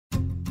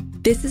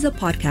This is a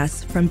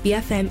podcast from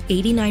BFM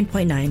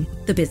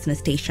 89.9, the business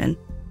station.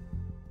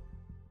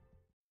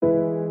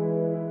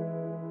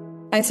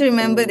 I still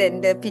remember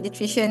that the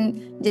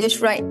pediatrician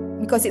just write,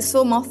 because it's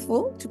so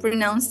mouthful to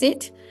pronounce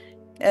it,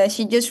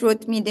 she just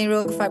wrote me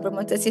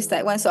neurofibromatosis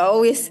type 1. So I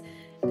always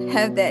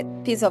have that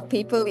piece of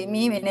paper with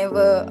me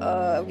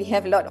whenever we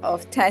have a lot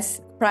of tests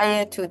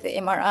prior to the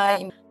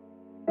MRI.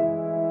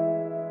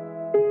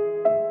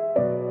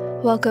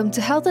 Welcome to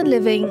Health and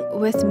Living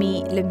with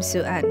me, Lim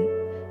Su An.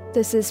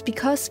 This is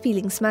Because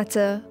Feelings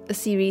Matter, a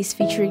series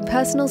featuring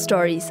personal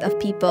stories of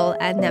people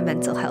and their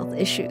mental health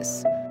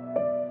issues.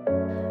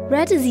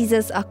 Rare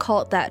diseases are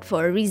called that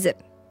for a reason.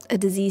 A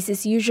disease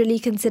is usually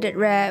considered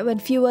rare when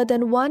fewer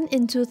than 1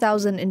 in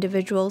 2,000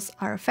 individuals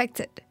are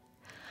affected.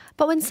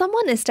 But when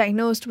someone is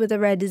diagnosed with a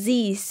rare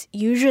disease,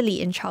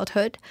 usually in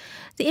childhood,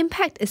 the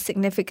impact is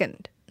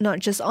significant, not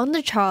just on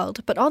the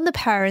child, but on the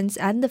parents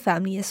and the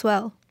family as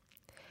well.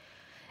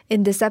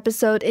 In this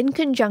episode, in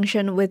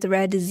conjunction with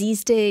Rare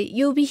Disease Day,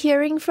 you'll be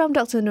hearing from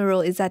Dr.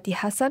 Nurul Izzati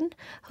Hassan,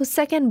 whose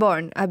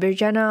second-born, Abir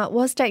Jannah,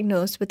 was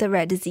diagnosed with a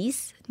rare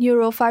disease,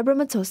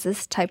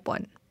 neurofibromatosis type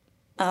 1.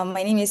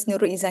 My name is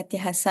Nurul Izzati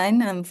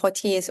Hassan. I'm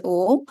 40 years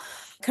old.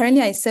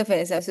 Currently, I serve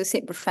as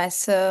Associate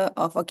Professor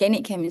of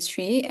Organic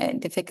Chemistry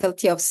at the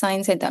Faculty of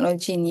Science and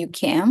Technology in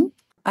UKM.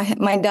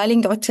 My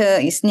darling daughter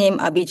is named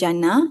Abir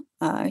Jannah.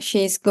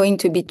 She's going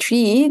to be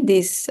 3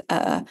 this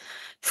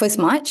 1st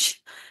March.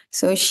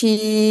 So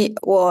she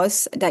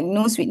was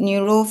diagnosed with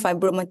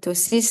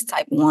neurofibromatosis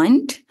type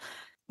 1.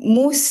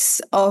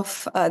 Most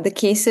of the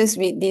cases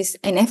with this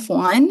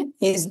NF1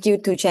 is due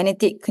to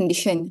genetic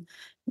condition.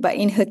 But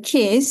in her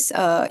case,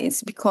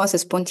 it's because of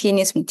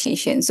spontaneous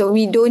mutation. So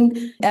she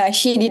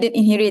didn't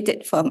inherit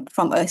it from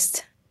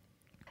us.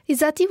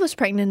 Izzati was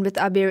pregnant with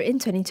Abir in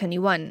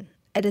 2021,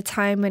 at a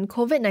time when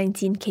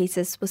COVID-19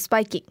 cases were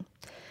spiking.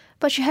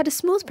 But she had a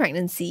smooth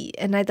pregnancy,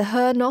 and neither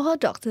her nor her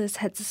doctors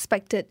had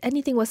suspected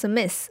anything was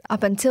amiss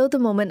up until the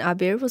moment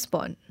Abir was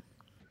born.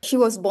 She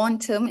was born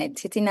term at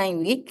 39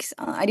 weeks.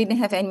 I didn't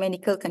have any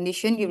medical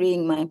condition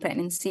during my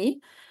pregnancy.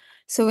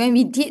 So when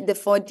we did the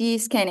 4D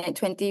scan at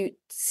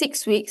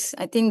 26 weeks,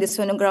 I think the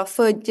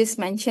sonographer just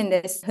mentioned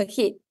that her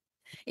head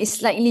is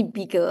slightly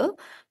bigger,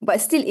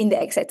 but still in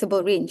the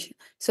acceptable range.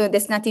 So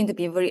there's nothing to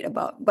be worried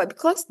about. But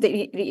because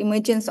the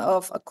re-emergence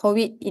of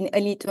COVID in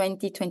early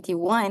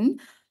 2021,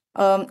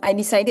 I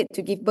decided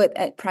to give birth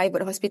at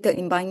private hospital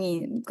in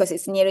Bangi because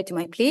it's nearer to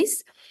my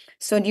place.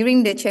 So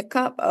during the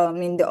checkup,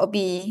 in the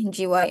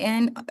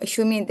OB-GYN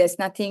assured me there's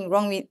nothing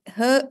wrong with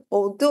her,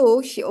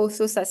 although she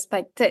also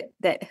suspected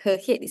that her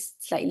head is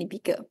slightly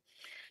bigger.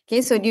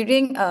 Okay, so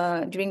during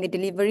the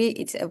delivery,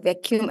 it's a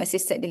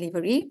vacuum-assisted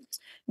delivery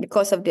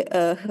because of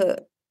her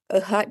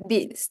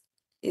heartbeat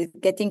is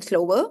getting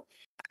slower.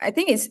 I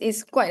think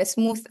it's quite a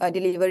smooth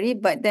delivery,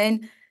 but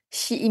then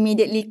she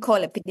immediately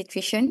called a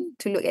pediatrician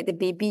to look at the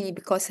baby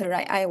because her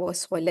right eye was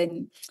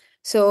swollen.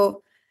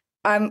 So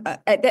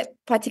at that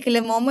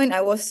particular moment, I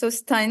was so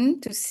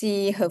stunned to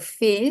see her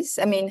face.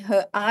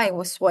 Her eye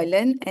was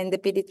swollen, and the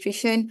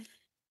pediatrician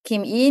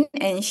came in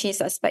and she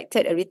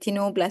suspected a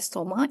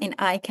retinoblastoma, an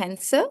eye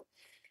cancer,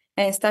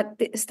 and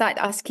start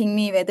asking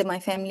me whether my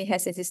family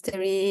has a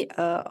history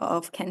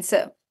of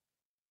cancer.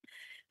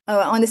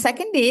 On the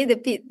second day, the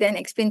ped then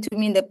explained to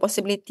me the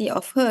possibility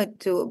of her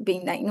to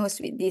being diagnosed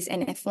with this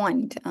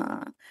NF1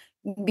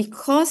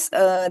 because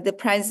the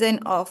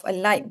presence of a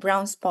light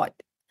brown spot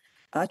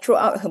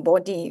throughout her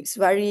body. It's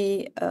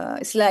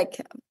it's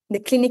like the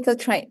clinical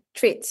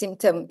trait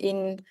symptom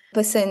in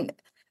person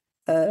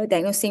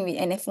diagnosing with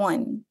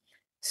NF1.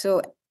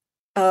 So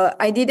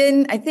I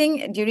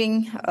think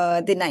during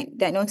the night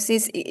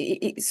diagnosis,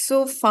 it's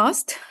so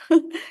fast.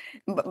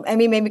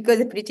 Maybe because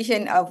the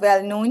pediatrician are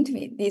well known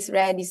with this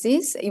rare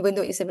disease, even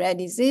though it's a rare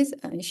disease,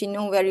 and she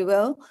knows very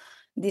well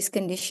this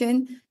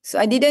condition. So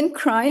I didn't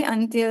cry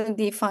until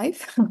day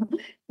 5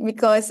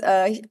 because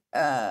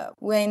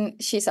when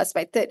she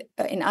suspected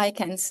an eye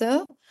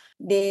cancer,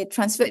 they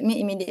transferred me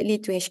immediately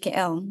to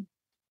HKL.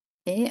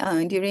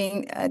 Okay,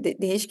 during the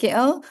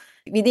HKL,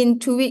 within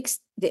 2 weeks,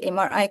 the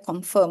MRI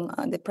confirmed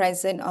the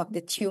presence of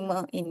the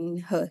tumor in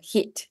her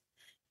head,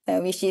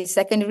 which is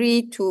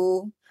secondary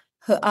to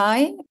her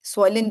eye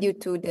swollen due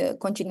to the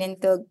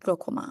congenital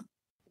glaucoma.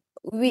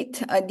 With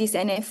this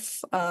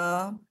NF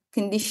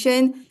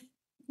condition,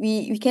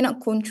 we cannot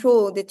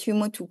control the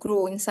tumor to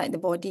grow inside the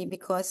body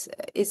because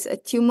it's a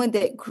tumor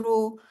that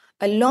grows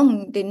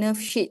along the nerve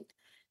sheath.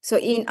 So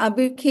in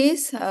Abir's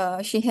case,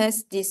 she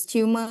has this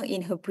tumor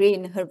in her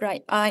brain, her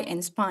right eye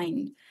and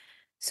spine.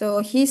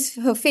 So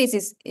her face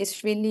is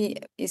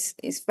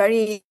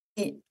very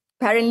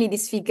apparently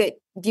disfigured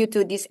due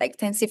to this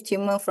extensive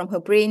tumor from her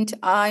brain,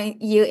 eye,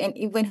 ear, and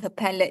even her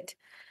palate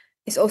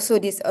is also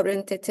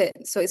disorientated.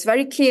 So it's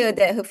very clear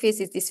that her face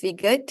is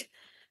disfigured.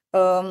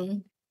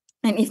 And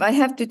if I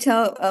have to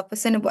tell a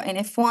person about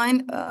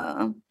NF1,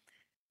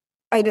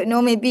 I don't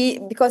know, maybe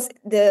because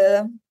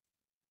the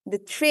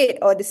trait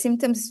or the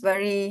symptoms is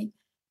very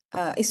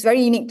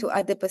unique to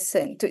other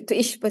person, to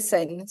each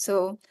person.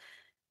 So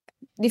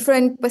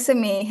different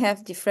person may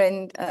have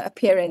different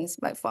appearance,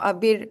 but for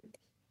Abir,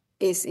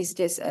 is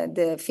just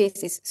the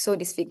face is so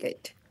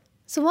disfigured.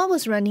 So what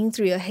was running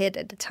through your head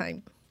at the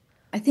time?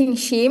 I think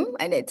shame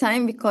at that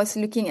time because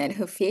looking at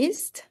her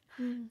face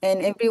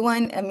and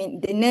everyone, I mean,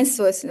 the nurse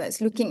was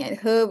looking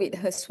at her with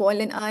her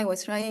swollen eye,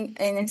 was trying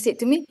and said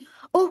to me,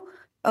 oh,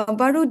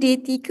 baru day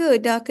 3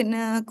 dah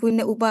kena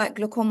guna ubat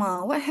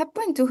glaucoma. What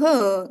happened to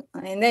her?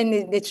 And then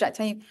they tried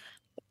saying,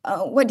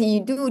 what did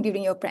you do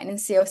during your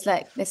pregnancy? I was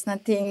like, there's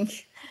nothing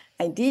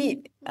I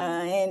did.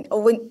 And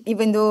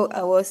even though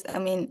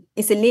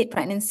it's a late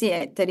pregnancy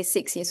at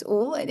 36 years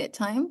old at that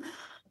time,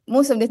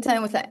 most of the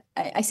time was like,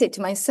 I said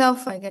to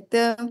myself, I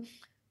kata,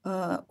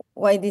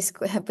 why this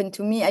could happen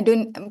to me? I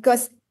don't,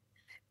 because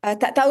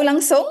tak tahu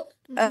langsung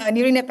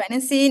during the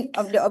pregnancy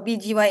of the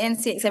OBGYN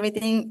says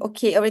everything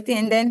okay, everything.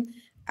 And then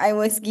I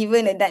was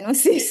given a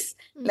diagnosis,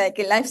 like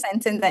a life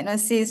sentence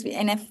diagnosis with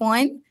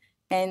NF1.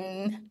 And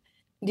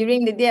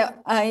during the day,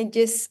 I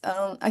just,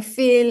 I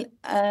feel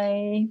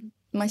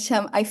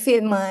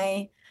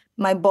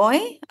my boy,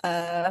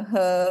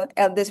 her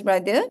eldest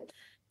brother,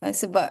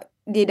 sebab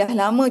dia dah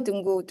lama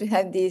tunggu to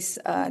have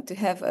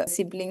a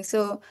sibling.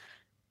 So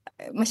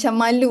macam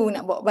malu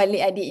nak bawa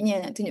balik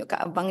adiknya, nak tunjuk kat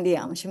abang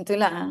dia. Macam tu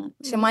lah.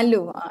 Macam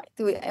malu.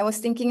 Itu I was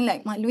thinking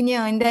like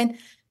malunya, and then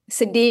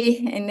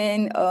sedih, and then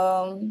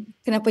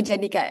kenapa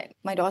jadi kat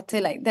my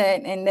daughter like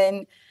that. And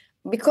then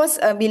because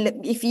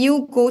if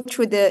you go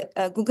through the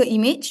Google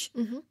image,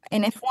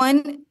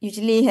 NF1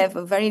 usually have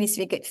a very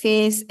disfigured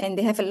face, and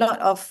they have a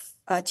lot of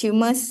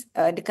tumors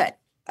dekat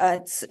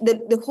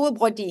the whole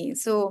body.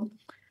 So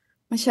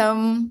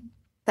macam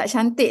tak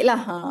cantik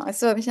lah.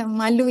 So macam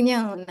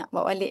malunya nak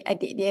bawa balik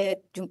adik dia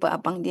jumpa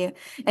abang dia.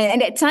 And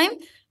at that time,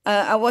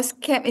 I was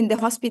kept in the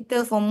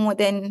hospital for more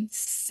than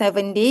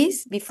 7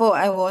 days before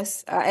I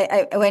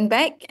went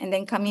back and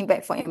then coming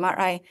back for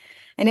MRI.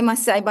 And then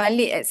masa I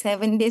balik at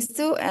 7 days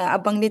tu,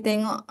 abang dia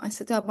tengok,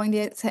 masa tu abang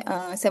dia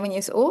 7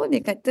 years old,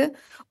 dia kata,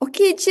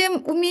 okay je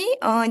Umi,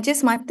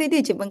 just mata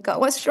dia je bengkak.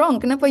 What's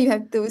wrong? Kenapa you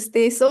have to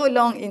stay so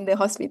long in the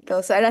hospital?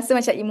 So I rasa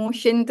macam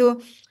emotion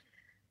tu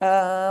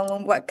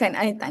membuatkan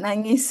I tak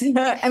nangis.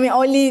 I mean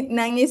only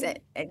nangis at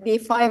day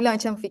 5 lah,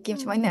 macam fikir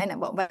macam mana I nak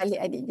bawa balik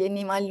adik dia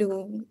ni,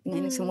 malu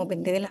dengan semua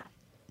benda lah.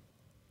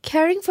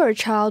 Caring for a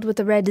child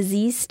with a rare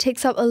disease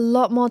takes up a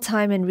lot more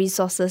time and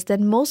resources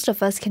than most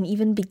of us can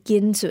even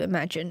begin to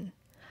imagine.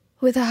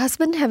 With her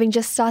husband having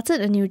just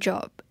started a new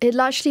job, it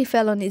largely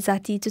fell on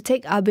Izzati to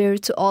take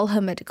Abir to all her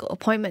medical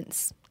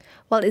appointments.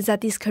 While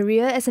Izzati's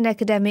career as an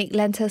academic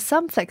lent her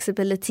some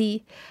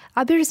flexibility,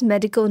 Abir's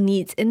medical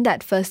needs in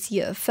that first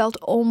year felt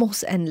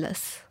almost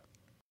endless.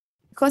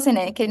 Because an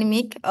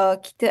academic,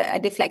 kita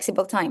ada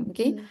flexible time,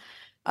 okay?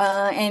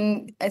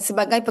 And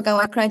sebagai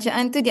pegawai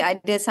kerajaan tu, dia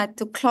ada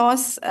satu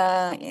clause,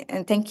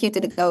 and thank you to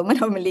the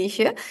government of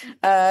Malaysia,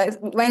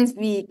 once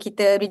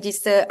kita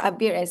register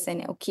Abir as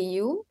an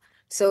OKU,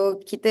 so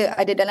kita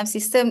ada dalam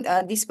sistem,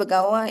 this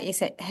pegawai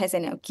has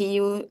an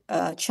OKU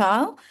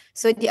child,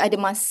 so dia ada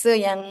masa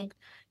yang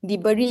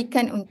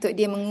diberikan untuk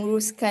dia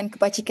menguruskan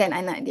kebajikan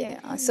anak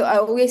dia. So I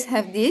always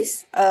have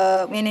this,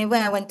 whenever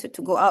I wanted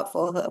to go out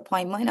for her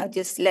appointment, I'll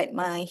just let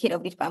my head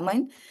of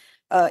department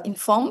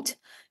informed,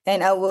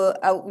 and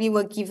we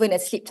were given a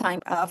sleep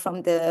time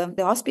from the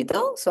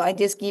hospital, so I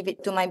just give it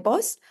to my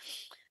boss.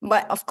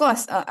 But of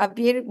course,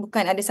 Abir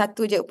bukan ada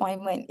satu je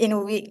appointment in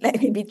a week, like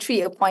maybe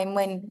 3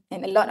 appointment,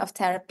 and a lot of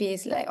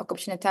therapies like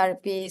occupational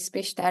therapy,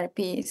 speech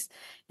therapies,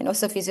 and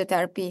also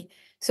physiotherapy.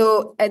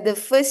 So at the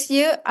first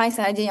year, I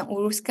sahaja yang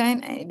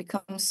uruskan, and it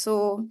becomes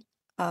so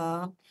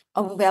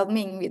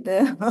overwhelming with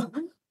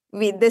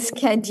the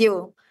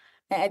schedule.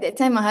 And at that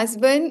time, my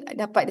husband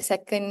dapat the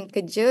second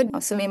kerja,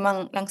 so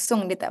memang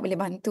langsung dia tak boleh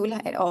bantu lah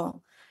at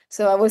all.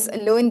 So I was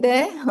alone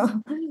there,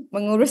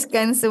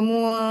 menguruskan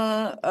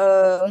semua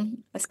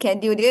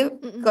schedule dia,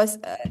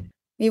 because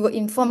we were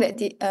informed that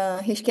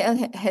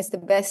HKL has the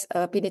best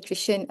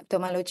pediatrician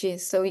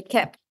ophthalmologist. So we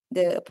kept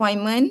the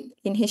appointment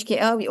in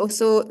HKL. We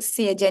also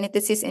see a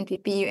geneticist in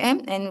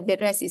PPUM, and the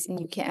rest is in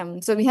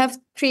UKM. So we have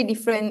 3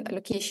 different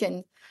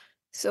locations.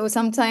 So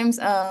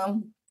sometimes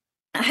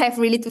I have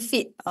really to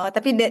fit.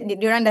 Tapi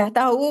diorang dah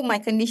tahu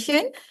my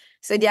condition,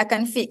 so dia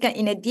akan fitkan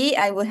in a day.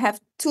 I will have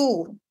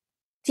 2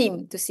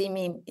 team to see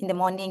me in the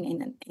morning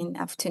and in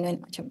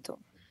afternoon, macam tu.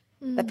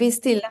 Tapi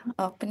still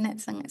lah, penat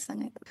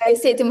sangat-sangat. I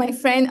said to my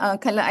friend,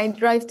 kalau I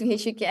drive to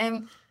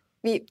HUKM,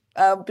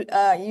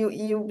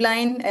 you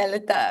blind,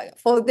 letak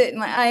folded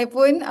my eye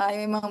pun,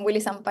 memang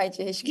boleh sampai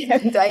je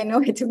HUKM tu. I know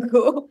where to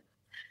go.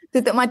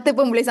 Tutup mata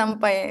pun boleh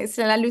sampai.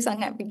 Selalu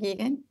sangat pergi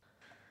kan.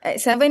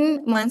 At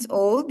 7 months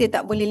old, dia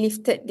tak boleh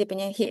lifted dia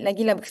punya head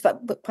lagi lah,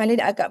 sebab kepala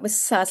dia agak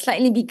besar,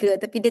 slightly bigger,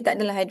 tapi dia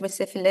tak adalah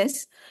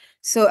hydrocephalus.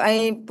 So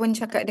I pun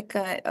cakap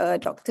dekat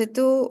doktor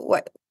tu,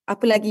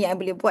 apa lagi yang I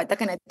boleh buat,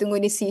 takkan nak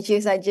tunggu dia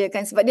seizure saja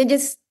kan, sebab dia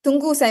just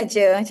tunggu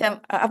saja, macam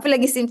apa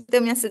lagi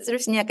simptom yang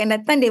seterusnya akan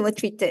datang, they were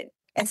treated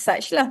as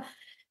such lah.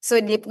 So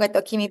dia pun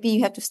kata, okay, maybe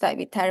you have to start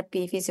with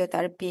therapy,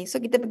 physiotherapy.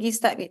 So kita pergi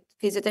start with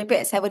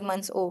physiotherapy at 7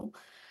 months old.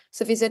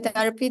 So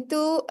fisioterapi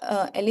tu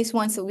at least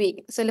once a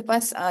week. So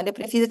lepas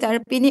daripada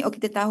fisioterapi ni,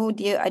 kita tahu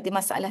dia ada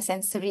masalah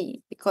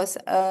sensory because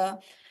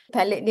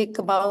palate dia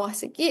ke bawah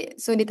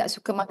sikit, so dia tak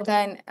suka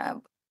makan.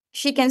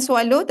 She can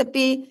swallow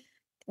tapi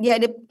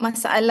dia ada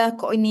masalah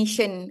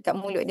coordination kat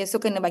mulut dia, so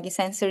kena bagi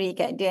sensory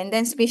kat dia. And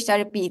then speech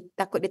therapy,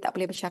 takut dia tak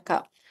boleh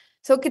bercakap.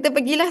 So kita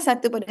pergilah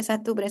satu pada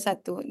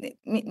satu.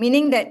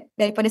 Meaning that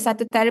daripada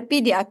satu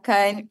terapi dia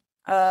akan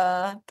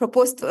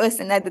propose to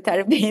us another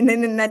therapy and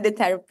then another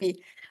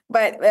therapy.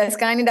 But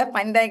sekarang ni dah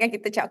pandai kan,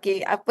 kita cakap okay,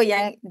 apa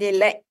yang dia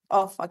lack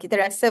of, kita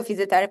rasa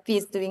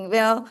physiotherapy is doing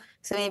well,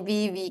 so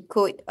maybe we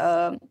could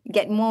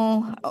get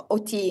more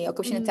OT,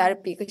 occupational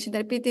therapy. Occupational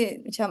therapy tu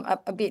macam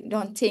a bit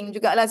daunting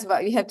jugalah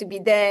sebab we have to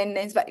be there. And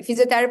then sebab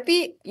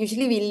physiotherapy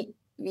usually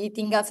we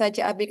tinggal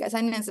saja Abir kat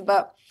sana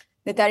sebab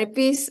the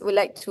therapist would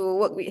like to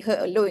work with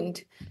her alone.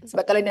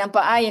 Sebab kalau dia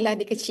nampak yelah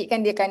dia kecil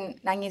kan, dia akan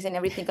nangis and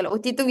everything. Kalau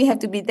OT tu we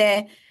have to be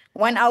there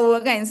 1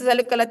 hour kan. So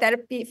selalu kalau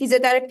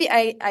physiotherapy,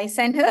 I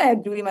send her, I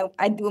do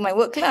my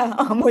work lah.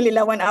 Boleh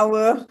lah 1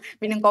 hour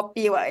minum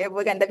kopi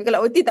whatever kan. Tapi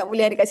kalau OT tak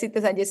boleh ada kat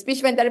situ saja.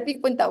 Speech therapy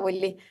pun tak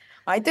boleh.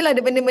 Itulah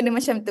ada benda-benda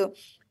macam tu.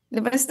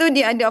 Lepas tu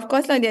dia ada, of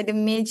course lah, dia ada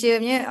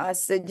majornya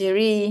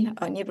surgery,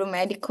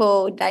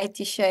 neuromedical,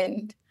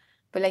 dietitian,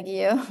 apa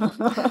lagi ya?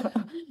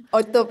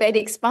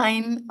 Orthopedic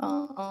spine,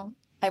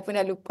 I pun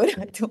dah lupa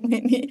dah tu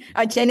ni.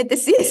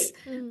 Geneticist,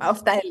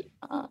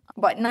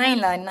 about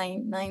 9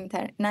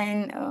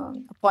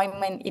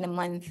 appointment in a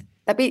month.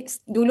 Tapi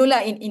dululah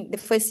in the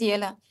first year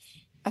lah.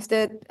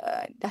 After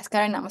dah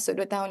sekarang nak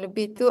masuk 2 tahun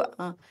lebih tu,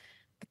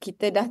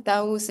 kita dah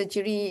tahu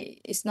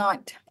surgery it's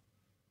not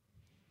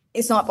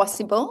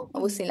possible,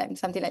 I would say like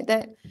something like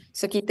that.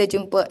 So kita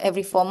jumpa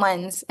every 4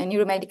 months, and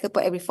neuromedical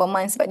pun every 4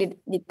 months sebab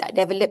dia tak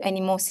develop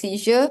any more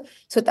seizure,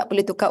 so tak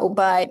boleh tukar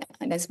ubat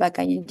dan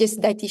sebagainya. Just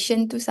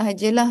dietitian tu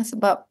sahajalah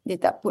sebab dia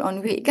tak put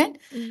on weight kan.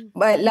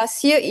 But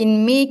last year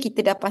in May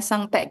kita dah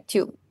pasang pack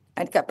tube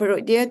dekat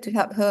perut dia to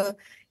help her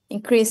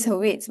increase her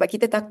weight sebab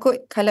kita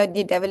takut kalau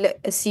dia develop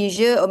a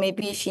seizure or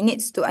maybe she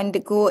needs to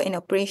undergo an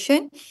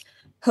operation,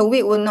 her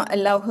weight will not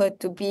allow her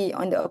to be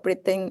on the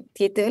operating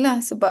theatre lah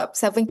sebab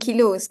 7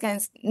 kilos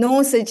kan. No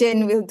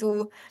surgeon will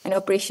do an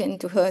operation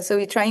to her. So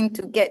we're trying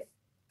to get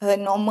her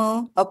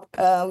normal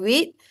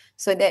weight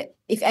so that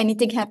if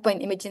anything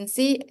happen,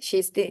 emergency,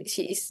 she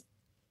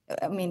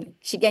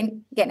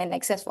can get an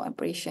access for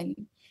operation.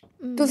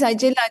 Tu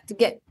sajalah to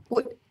get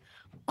put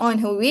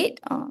on her weight.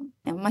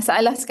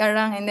 Masalah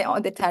sekarang and then all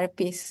the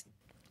therapies.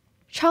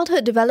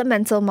 Childhood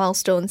developmental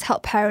milestones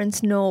help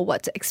parents know what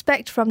to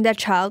expect from their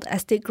child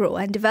as they grow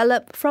and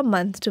develop from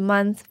month to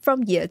month,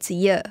 from year to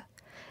year.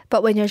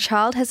 But when your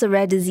child has a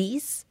rare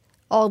disease,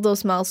 all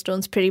those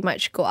milestones pretty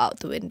much go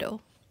out the window.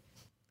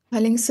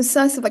 Paling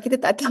susah sebab kita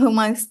tak tahu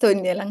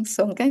milestone dia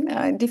langsung kan.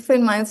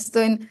 Different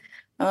milestone.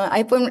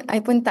 I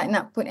pun tak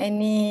nak put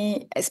any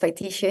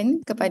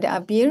expectation kepada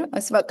Abir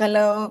sebab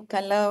kalau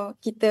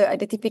kita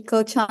ada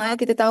typical child,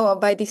 kita tahu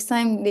by this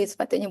time dia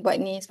sepatutnya buat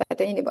ni,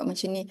 sepatutnya dia buat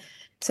macam ni.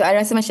 So I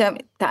rasa macam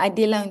tak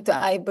adil lah untuk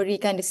I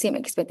berikan the same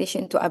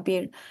expectation to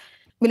Abir.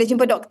 Bila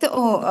jumpa doktor,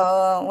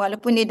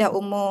 walaupun dia dah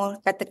umur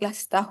katakanlah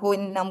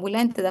setahun 6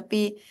 bulan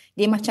tetapi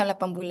dia macam 8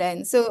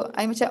 bulan. So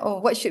I macam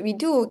what should we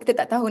do?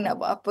 Kita tak tahu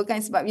nak buat apa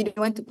kan sebab we don't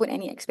want to put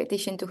any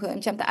expectation to her.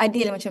 Macam tak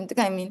adil macam tu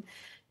kan. I mean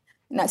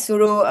nak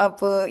suruh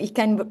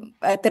ikan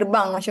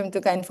terbang macam tu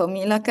kan for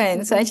me lah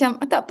kan. So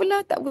macam tak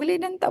apalah, tak boleh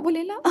dan tak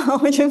boleh lah.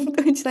 Macam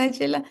tu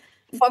sajalah.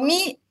 For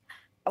me,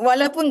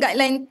 walaupun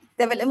guideline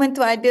development tu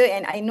ada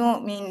and I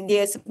know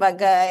dia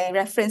sebagai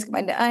reference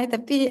kepada I,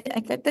 tapi I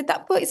kata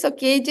tak apa, it's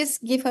okay,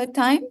 just give her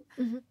time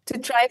to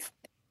try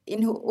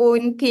in her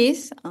own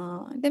pace.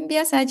 Dan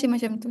biar saja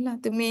macam tu lah.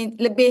 To me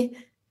lebih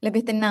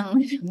tenang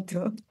macam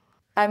tu.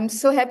 I'm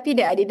so happy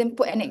that I didn't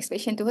put any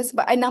expectation to her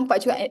sebab I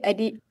nampak juga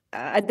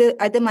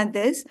other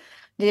mothers,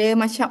 dia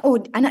macam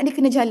anak dia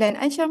kena jalan.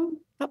 I macam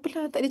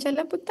apalah, tak ada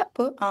jalan pun tak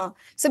apa.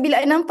 So bila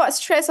I nampak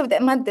stress of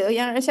that mother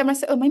yang macam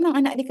rasa memang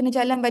anak dia kena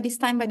jalan by this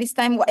time,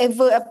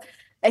 whatever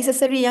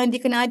accessory yang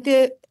dia kena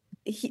ada,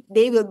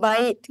 they will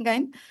buy it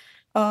kan.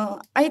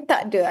 I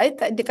tak ada.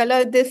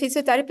 Kalau the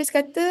physiotherapist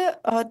kata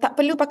tak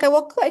perlu pakai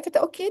walker, I kata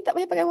okay, tak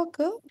payah pakai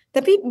walker.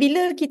 Tapi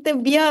bila kita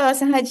biar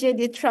sahaja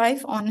dia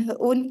thrive on her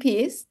own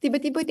pace,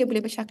 tiba-tiba dia boleh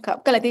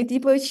bercakap. Kalau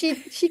tiba-tiba she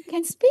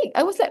can speak,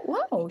 I was like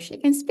wow,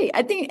 she can speak. I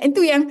think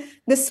itu yang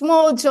the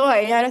small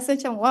joy yang rasa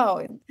macam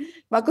wow,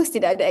 bagus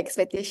tidak ada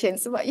expectation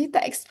sebab you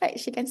tak expect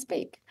she can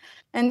speak.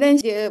 And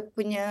then dia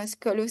punya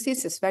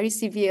scoliosis is very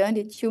severe.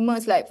 The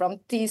tumors like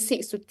from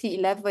T6 to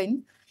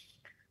T11.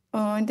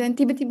 Dan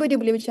tiba-tiba dia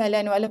boleh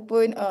berjalan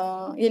walaupun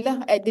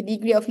yelah at the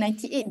degree of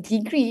 98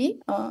 degree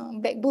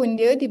backbone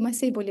dia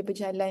masih boleh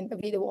berjalan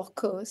with the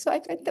walker. So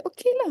I kata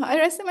okay lah,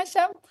 I rasa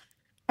macam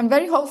I'm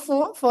very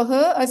hopeful for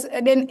her.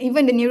 Then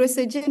even the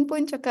neurosurgeon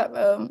pun cakap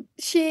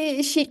she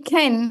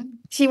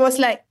was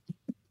like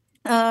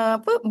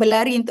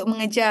berlari untuk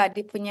mengejar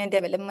dia punya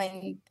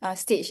development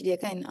stage dia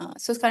kan.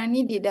 So sekarang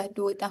ni dia dah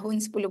 2 tahun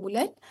 10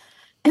 bulan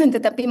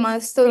Tetapi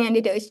milestone yang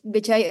dia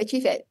berjaya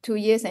achieve at 2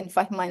 years and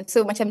 5 months.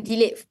 So macam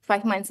delayed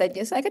 5 months saja.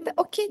 So I kata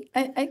okay,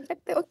 I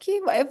kata okay,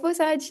 whatever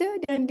saja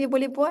dan dia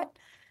boleh buat.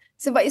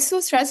 Sebab it's so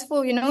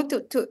stressful,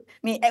 to I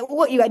mean, at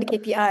work you ada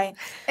KPI.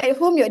 At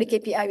home you ada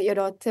KPI with your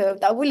daughter.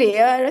 Tak boleh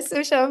ya, rasa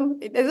macam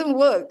it doesn't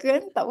work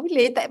kan. Tak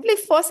boleh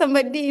force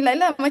somebody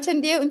lah macam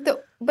dia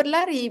untuk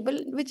berlari,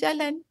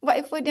 berjalan.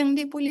 Whatever yang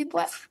dia boleh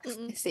buat.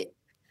 That's it.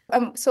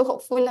 I'm so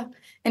hopeful lah.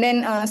 And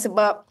then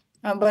sebab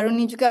baru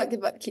ni juga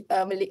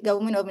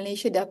government of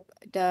Malaysia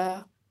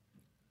dah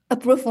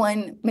approve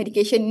one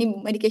medication. Ni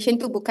medication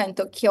tu bukan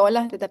untuk cure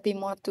lah, tetapi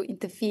more to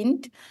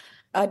intervene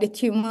the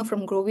tumor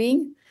from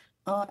growing.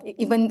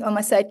 Even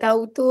masa I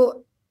tahu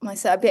tu,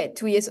 masa Abi at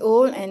 2 years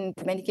old, and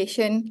the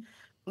medication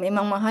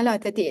memang mahal lah,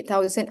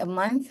 38,000 a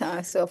month.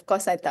 So of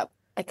course I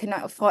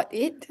cannot afford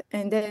it.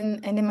 And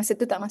then masa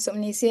tu tak masuk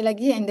Malaysia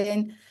lagi. And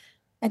then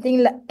I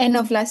think end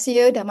of last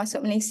year dah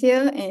masuk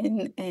Malaysia,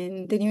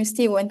 and the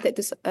university wanted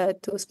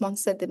to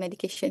sponsor the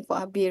medication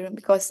for Abir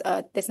because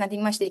there's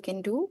nothing much they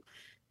can do.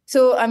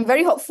 So I'm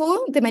very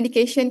hopeful the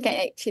medication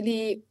can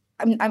actually,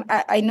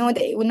 I know that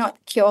it will not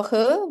cure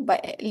her,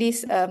 but at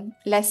least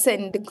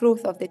lessen the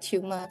growth of the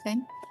tumor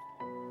kan.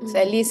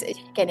 So at least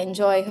she can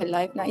enjoy her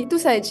life. Nah,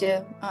 itu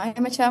saja.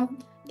 Macam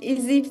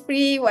easy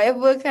free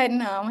whatever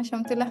kan.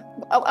 Macam tu lah.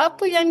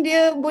 Apa yang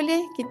dia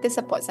boleh, kita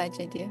support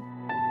saja dia.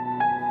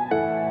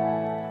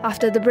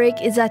 After the break,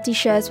 Izzati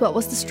shares what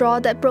was the straw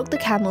that broke the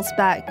camel's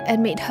back and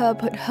made her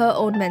put her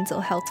own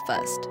mental health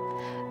first.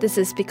 This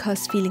is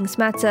Because Feelings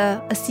Matter,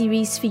 a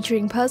series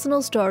featuring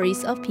personal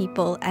stories of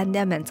people and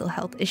their mental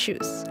health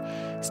issues.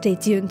 Stay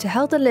tuned to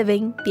Health and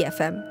Living,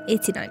 BFM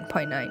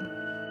 89.9.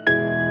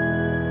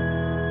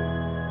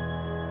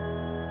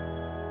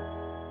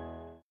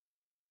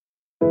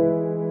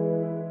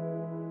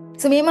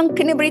 So memang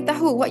kena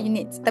beritahu what you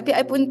need. Tapi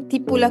I pun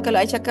tipu lah kalau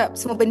I cakap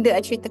semua benda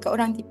I cerita kat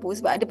orang, tipu.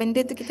 Sebab ada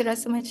benda tu kita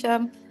rasa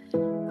macam,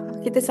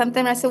 kita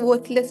sometimes rasa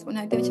worthless pun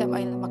ada. Macam,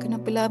 alamak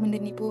kenapa lah benda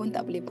ni pun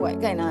tak boleh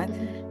buat kan.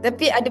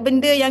 Tapi ada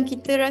benda yang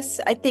kita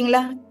rasa, I think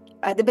lah,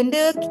 ada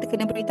benda kita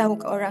kena beritahu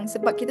kat orang.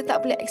 Sebab kita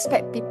tak boleh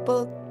expect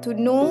people to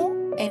know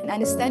and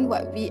understand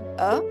what we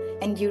are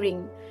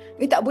enduring.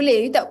 You tak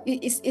boleh,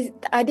 it's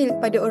tak adil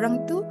kepada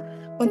orang tu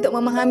untuk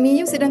memahami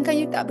you sedangkan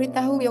you tak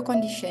beritahu your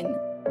condition.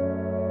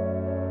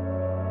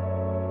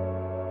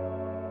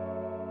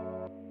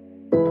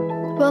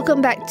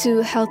 Welcome back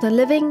to Health and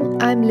Living.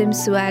 I'm Lim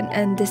Suan,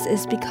 and this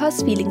is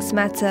Because Feelings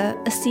Matter,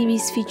 a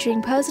series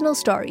featuring personal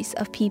stories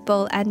of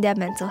people and their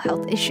mental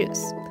health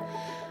issues.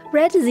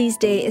 Rare Disease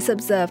Day is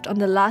observed on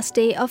the last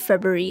day of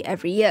February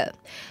every year.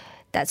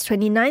 That's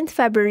 29th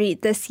February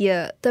this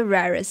year, the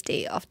rarest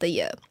day of the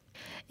year.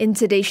 In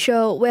today's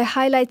show, we're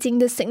highlighting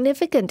the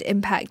significant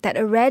impact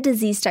that a rare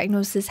disease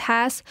diagnosis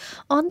has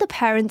on the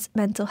parent's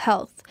mental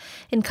health,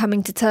 in coming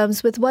to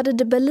terms with what a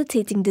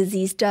debilitating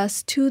disease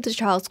does to the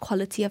child's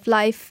quality of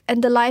life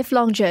and the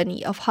lifelong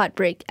journey of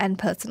heartbreak and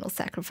personal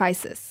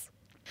sacrifices.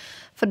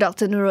 For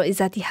Dr. Nurul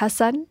Izzati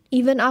Hassan,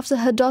 even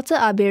after her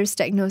daughter Abir's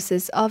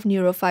diagnosis of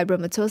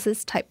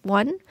neurofibromatosis type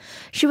 1,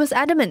 she was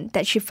adamant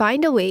that she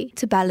find a way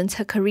to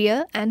balance her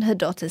career and her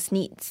daughter's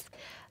needs.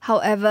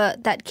 However,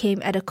 that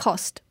came at a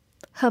cost: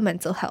 her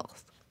mental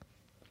health.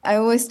 I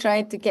always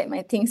try to get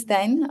my things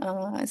done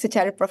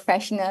secara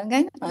profesional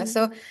kan.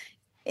 So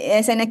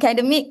as an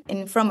academic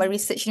and from a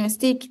research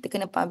university, kita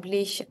kena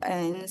publish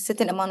a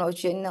certain amount of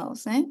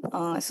journals.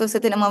 So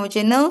certain amount of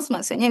journals,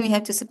 maksudnya we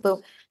have to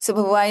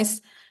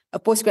supervise a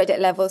postgraduate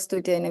level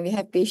student, and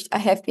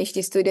I have PhD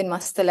student,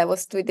 master level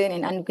student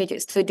and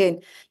undergraduate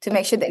student to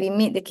make sure that we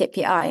meet the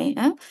KPI.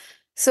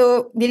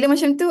 So bila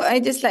macam tu, I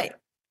just like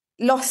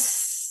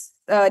lost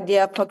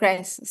their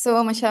progress. So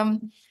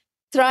macam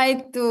try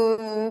to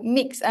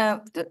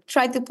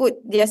put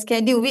their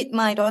schedule with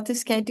my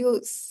daughter's schedule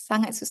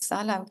sangat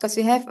susah lah, because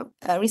we have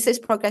a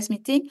research progress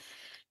meeting,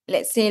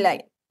 let's say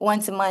like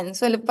once a month.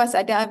 So lepas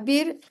ada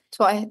Abir,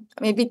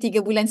 maybe 3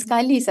 bulan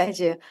sekali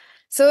saja.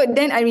 So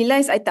then I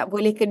realised I tak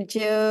boleh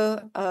kerja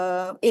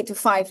 8 to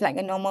 5 like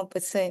a normal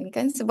person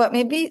kan. Sebab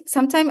maybe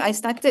sometimes I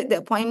started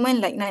the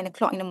appointment like 9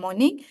 o'clock in the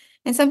morning,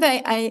 and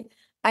sometimes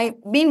I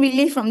been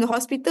released from the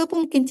hospital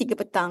pun mungkin 3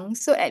 petang.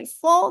 So at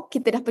 4,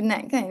 kita dah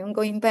penat kan,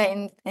 going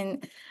back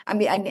and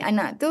ambil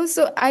anak-anak tu.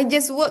 So I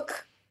just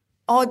work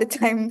all the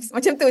time.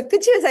 Macam tu,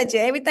 kerja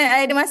saja. Every time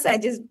I ada masa,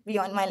 I just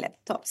be on my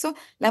laptop. So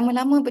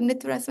lama-lama benda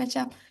tu rasa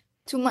macam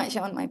too much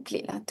on my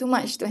plate lah. Too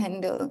much to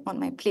handle on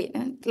my plate.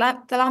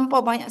 Terlampau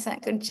banyak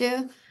sangat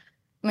kerja.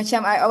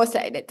 Macam I was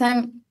like at that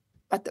time,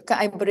 patutkah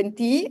I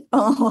berhenti?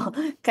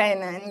 Kan,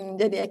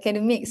 jadi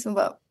akademik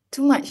sebab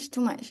too much.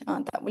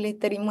 Tak boleh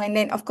terima. And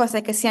then of course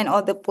I kasihan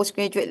all the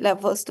postgraduate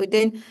level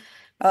student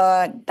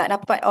tak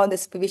dapat all the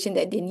supervision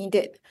that they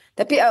needed.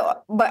 Tapi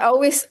but I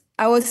always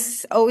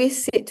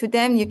say to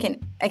them, you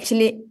can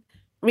actually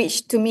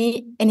reach to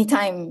me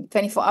anytime,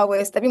 24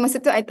 hours. Tapi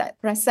masa tu I tak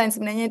perasan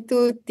sebenarnya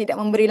tu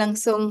tidak memberi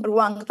langsung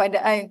ruang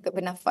kepada I untuk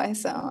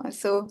bernafas.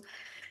 So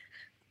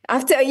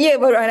after a year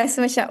baru I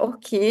rasa macam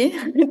okay,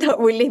 tak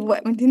boleh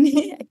buat benda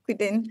ni.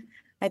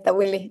 I tak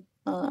boleh.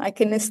 I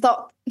kena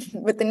stop,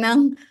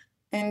 bertenang,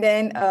 And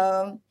then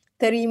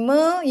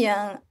terima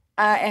yang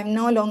I am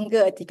no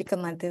longer a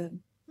typical mother.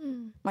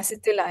 Masa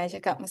tu lah I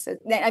cakap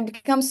then I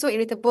become so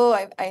irritable.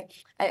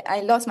 I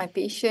lost my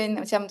patience.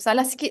 Macam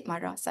salah sikit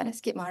marah.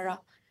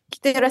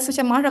 Kita rasa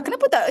macam marah.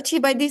 Kenapa tak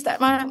achieve by this? Tak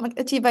marah,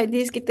 achieve by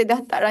this. Kita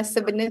dah tak rasa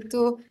benda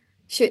tu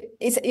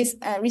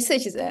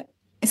research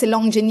is a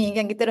long journey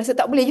kan. Kita rasa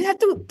tak boleh. You have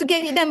to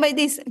get it done by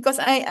this because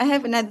I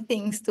have another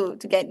things to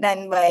get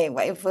done by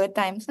whatever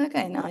time. So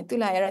kan.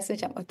 Itulah I rasa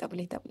macam tak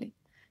boleh.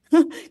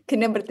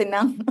 Kena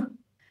bertenang.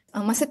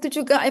 Masa tu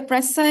juga I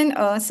perasan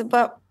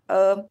sebab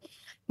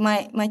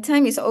my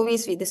time is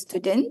always with the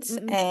students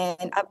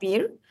and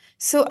Abir.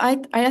 So I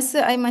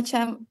rasa I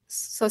macam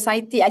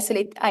society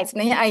isolate I.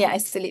 Sebenarnya I yang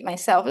isolate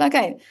myself lah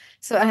kan.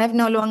 So I have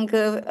no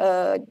longer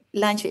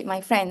lunch with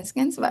my friends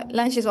kan. Sebab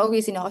lunch is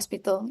always in the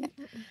hospital kan.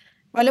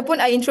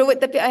 Walaupun I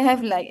introvert tapi I have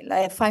like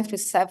 5 to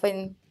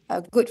 7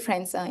 good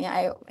friends yang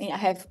I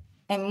have,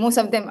 and most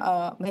of them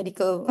are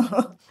medical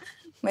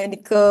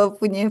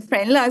punya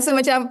friend lah. So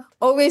macam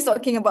always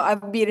talking about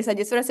Abir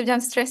saja. So rasa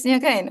macam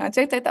stresnya kan.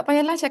 Tak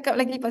payahlah cakap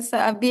lagi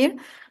pasal Abir.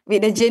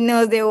 With the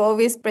journals, they were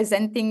always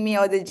presenting me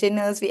all the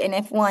journals with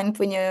NF1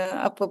 punya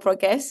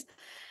progress.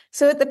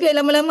 So tapi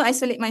lama-lama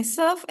isolate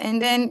myself, and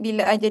then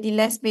bila I jadi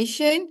less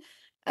patient,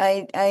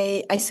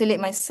 I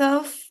isolate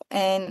myself,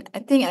 and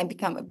I think I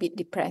become a bit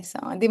depressed.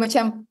 Dia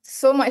macam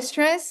so much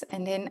stress,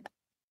 and then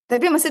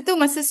tapi masa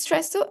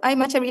stress tu I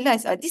macam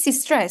realise this is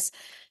stress.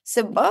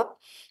 Sebab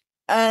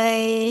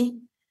I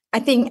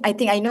think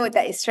I know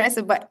that it's stress,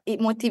 but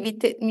it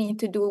motivated me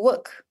to do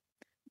work.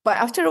 But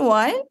after a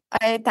while,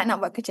 I tak nak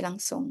buat kerja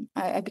langsung.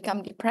 I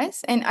become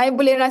depressed, and I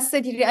boleh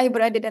rasa diri I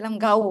berada dalam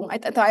gaung. I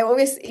tak tahu, I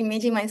always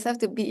imagine myself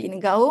to be in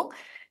a gaung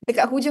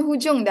dekat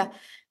hujung-hujung dah.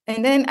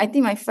 And then I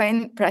think my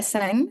friend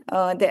perasan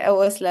that I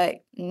was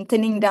like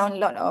turning down a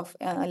lot of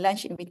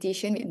lunch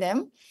invitation with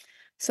them.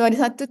 So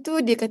ada satu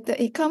tu dia kata,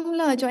 come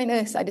lah join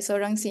us. Ada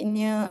seorang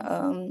senior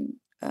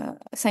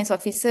science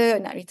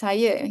officer nak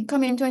retire, and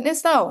come and join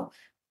us tau.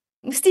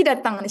 Mesti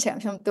datang dia cakap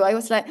macam tu. I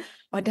was like,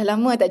 dah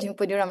lama tak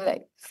jumpa dia orang,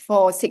 like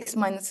 4-6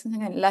 months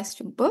kan last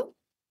jumpa.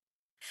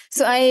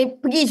 So I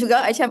pergi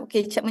juga, I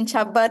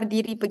mencabar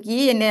diri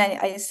pergi, and then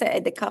I sat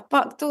at the car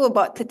park tu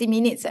about 30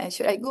 minutes.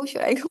 Should I go?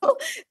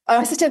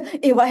 Rasa macam,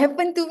 what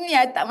happened to me?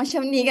 I tak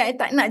macam ni kan, I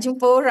tak nak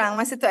jumpa orang.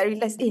 Masa tu I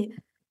realise,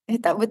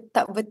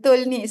 tak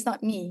betul ni, it's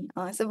not me.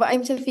 Sebab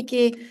I macam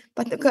fikir,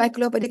 patutkah I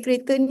keluar pada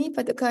kereta ni?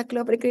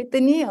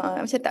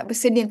 Macam tak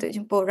bersedia untuk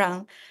jumpa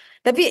orang.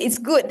 Tapi it's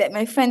good that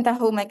my friend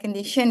tahu my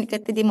condition. Dia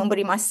kata dia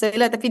memberi masa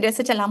lah, tapi dia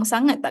rasa macam lama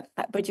sangat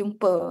tak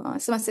berjumpa.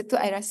 So masa tu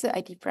I rasa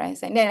I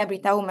depressed. And then I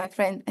beritahu my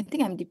friend, I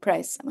think I'm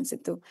depressed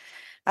masa tu.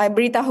 I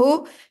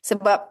beritahu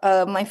sebab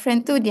my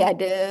friend tu dia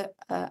ada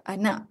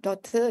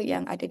daughter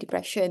yang ada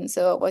depression.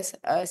 So I was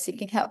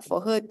seeking help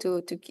for her to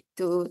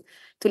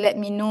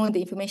let me know the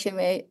information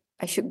where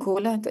I should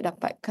go lah untuk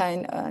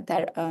dapatkan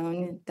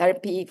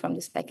therapy from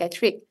the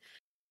psychiatric.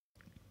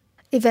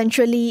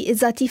 Eventually,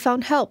 Izzati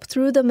found help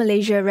through the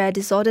Malaysia Rare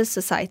Disorders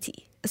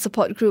Society, a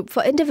support group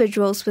for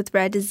individuals with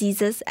rare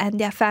diseases and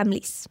their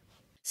families.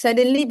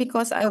 Suddenly,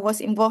 because I was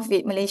involved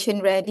with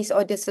Malaysian Rare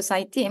Disorders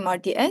Society,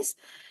 MRDS,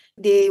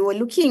 they were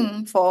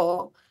looking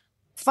for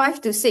 5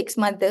 to 6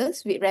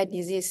 mothers with rare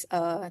disease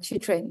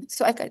children.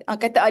 So I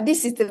kata,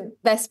 this is the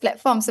best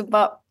platform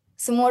sebab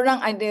semua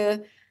orang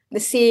ada the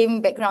same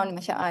background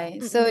macam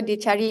I. So dia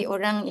cari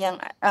orang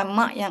yang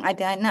mak yang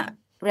ada anak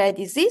rare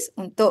disease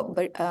untuk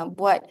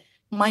buat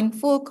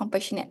mindful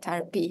compassionate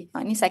therapy.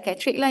 Ni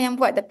psychiatric lah yang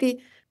buat, tapi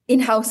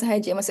in-house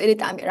sahaja. Maksudnya dia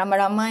tak ambil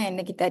ramai-ramai,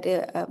 and kita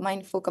ada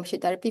mindful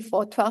compassionate therapy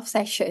for 12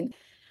 session.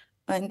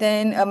 And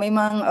then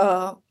memang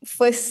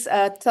first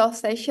 12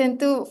 session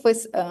tu,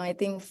 I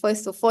think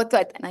first to fourth tu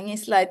I tak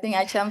nangis lah. I think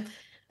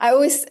I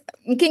always,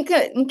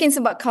 mungkin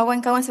sebab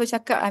kawan-kawan selalu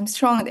cakap I'm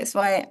strong, that's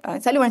why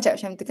selalu orang cakap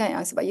macam tu kan,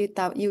 sebab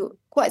you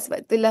kuat,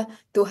 sebab itulah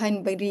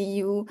Tuhan beri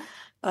you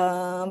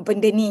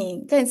benda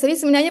ni kan. So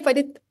sebenarnya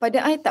pada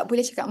I tak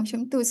boleh cakap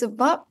macam tu,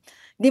 sebab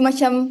dia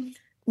macam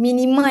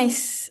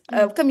minimize,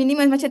 bukan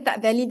minimize, macam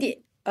tak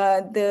validate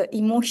the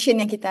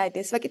emotion yang kita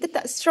ada, sebab kita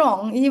tak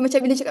strong. Dia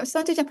macam bila cakap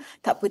strong tu macam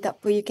tak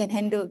apa, you can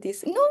handle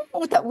this. No,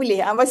 tak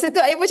boleh. Masa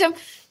tu I macam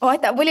I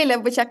tak boleh lah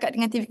bercakap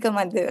dengan typical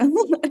mother.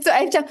 So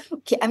I macam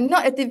okay, I'm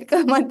not a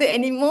typical mother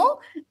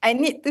anymore. I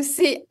need to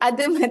see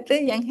other mother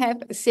yang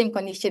have the same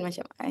condition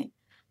macam I.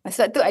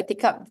 Sebab tu I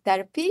take up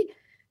therapy.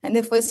 And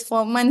the first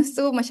 4 months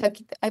tu macam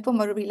I pun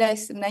baru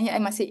realise sebenarnya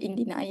I masih in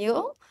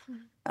denial.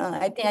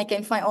 I think I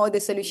can find all the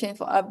solution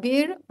for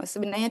Abir.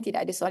 Sebenarnya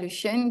tidak ada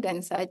solution,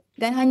 dan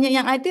hanya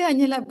yang ada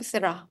hanyalah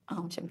berserah.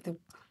 Macam tu.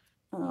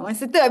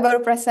 Masa tu I baru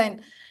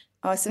perasan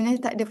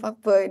sebenarnya tak ada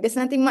apa-apa. There's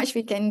nothing much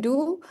we can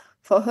do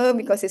for her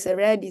because it's a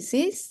rare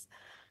disease.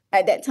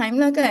 At that time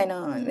lah kan.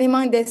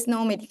 Memang there's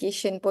no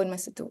medication pun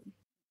masa tu.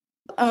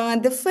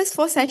 The first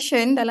 4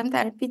 session dalam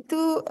terapi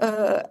tu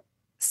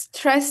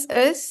stress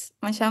us,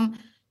 macam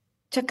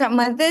cakap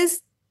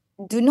mothers,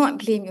 do not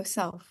blame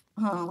yourself.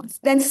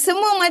 Dan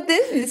semua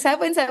mothers,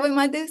 7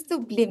 mothers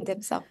tu blame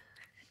themselves.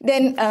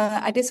 Then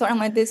ada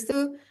seorang mothers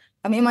tu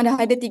memang dah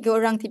ada 3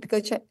 orang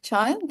typical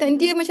child dan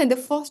dia macam the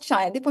fourth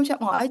child. Dia pun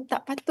macam, I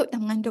tak patut dah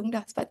mengandung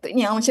dah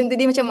sepatutnya. Macam tu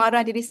dia macam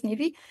marah diri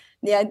sendiri.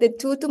 The other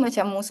two tu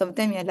macam most of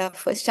them ialah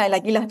first child,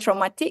 lagilah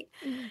traumatic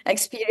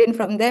experience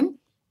from them.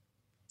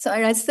 So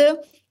I rasa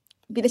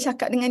bila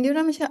cakap dengan dia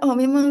orang macam,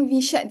 memang we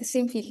share the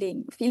same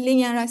feeling.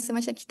 Feeling yang rasa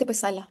macam kita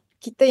bersalah.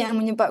 Kita yang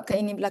menyebabkan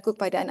ini berlaku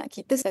pada anak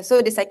kita. So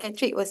the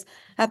psychiatric was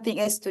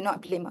helping us to not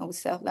blame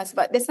ourselves lah.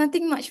 Sebab there's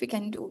nothing much we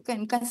can do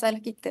kan. Bukan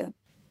salah kita.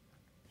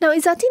 Now,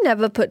 Izzati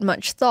never put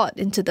much thought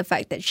into the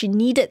fact that she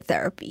needed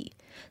therapy.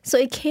 So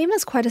it came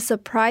as quite a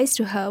surprise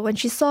to her when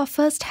she saw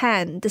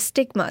firsthand the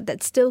stigma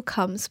that still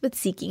comes with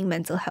seeking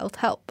mental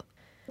health help.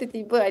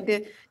 Tiba-tiba ada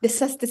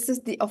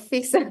desas-desus di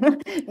office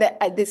that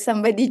ada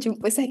somebody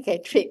jumpa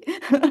psychiatric.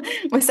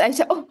 Masa I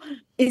macam,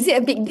 is it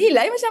a big deal?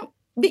 I macam,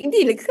 big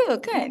deal ke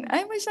kan?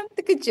 I macam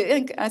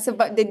terkejut kan?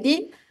 Sebab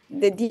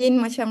the dean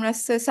macam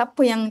rasa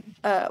siapa yang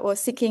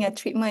was seeking a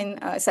treatment,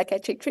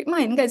 psychiatric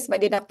treatment kan,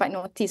 sebab dia dapat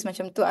notice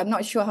macam tu. I'm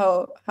not sure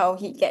how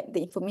he get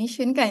the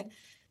information kan.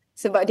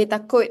 Sebab dia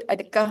takut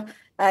adakah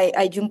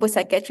I jumpa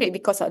psychiatric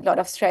because of a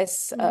lot of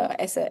stress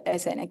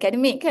as an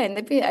academic kan.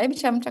 Tapi I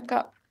macam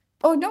cakap,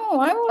 oh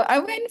no, I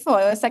went for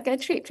a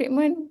psychiatric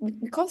treatment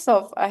because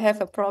of I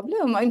have a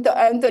problem.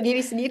 Untuk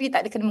diri sendiri,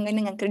 tak ada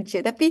kena-mengena dengan kerja.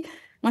 Tapi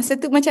masa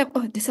tu macam,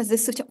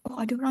 desas-desus macam,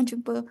 ada orang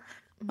jumpa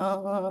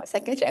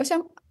psychiatric.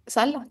 Macam,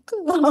 salah ke?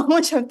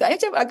 Macam tu. I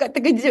macam agak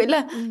terkejut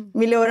lah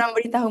bila orang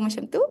beritahu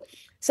macam tu.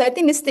 So I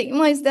think the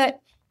stigma is that,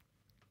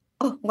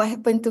 what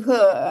happened to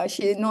her?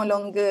 She no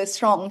longer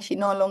strong. She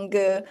no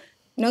longer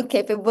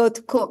capable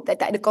to cope.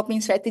 Tak ada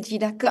coping strategy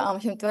dah ke?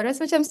 Macam tu. I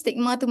rasa macam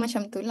stigma tu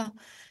macam tu lah.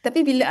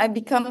 Tapi bila I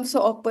become so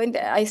open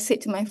that I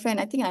said to my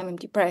friend, I think I'm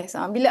depressed.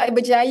 Bila I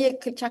berjaya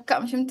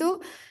cakap macam tu,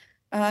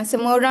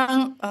 semua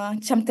orang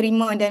macam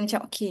terima dan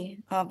macam okay,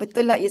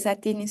 betul lah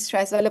Izzati ni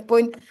stress.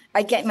 Walaupun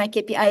I get my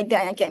KPI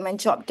done, I get my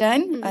job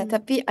done,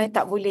 tapi I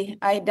tak boleh.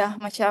 I dah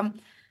macam,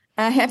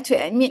 I have to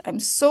admit I'm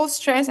so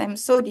stressed, I'm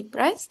so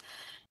depressed.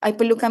 I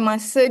perlukan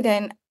masa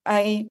dan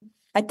I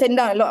turned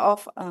down a lot of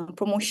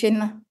promotion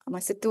lah.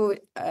 Masa tu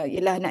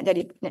ialah nak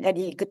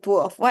jadi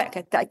ketua of what,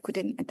 kata I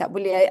couldn't, I tak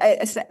boleh.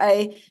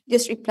 I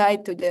just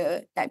replied to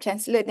the Naib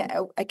Chancellor that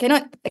I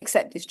cannot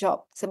accept this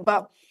job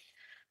sebab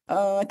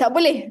tak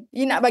boleh.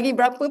 You nak bagi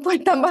berapa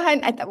pun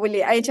tambahan, I tak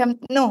boleh. I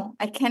macam, no,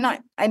 I cannot.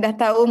 I dah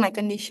tahu my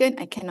condition,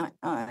 I cannot.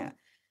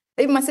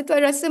 Tapi masa tu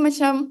I rasa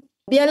macam,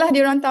 biarlah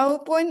dia orang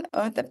tahu pun,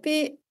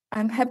 tapi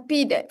I'm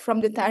happy that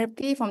from the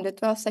therapy, from the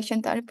 12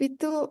 session therapy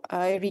tu,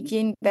 I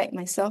regain back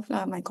myself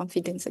lah, my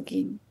confidence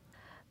again.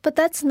 But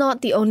that's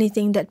not the only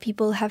thing that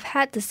people have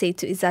had to say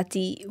to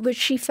Izzati, which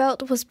she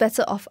felt was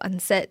better off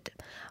unsaid.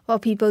 While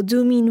people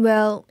do mean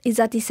well,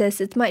 Izzati says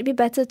it might be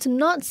better to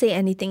not say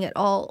anything at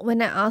all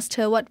when I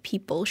asked her what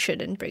people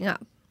shouldn't bring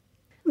up.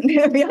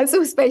 We are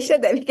so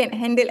special that we can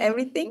handle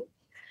everything.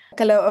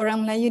 Kalau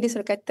orang Melayu dia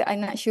selalu kata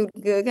anak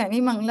syurga kan,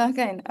 memanglah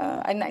kan,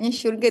 anaknya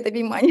syurga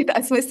tapi maknya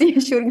tak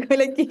semestinya syurga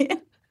lagi.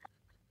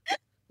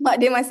 Mak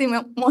dia masih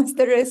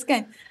monstrous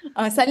kan.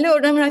 Selalu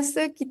orang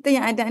rasa kita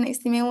yang ada anak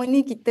istimewa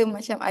ni, kita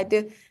macam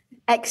ada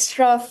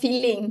extra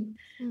feeling,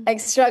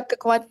 extra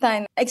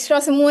kekuatan,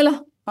 extra semualah.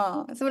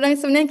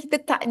 Sebenarnya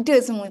kita tak ada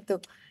semua tu.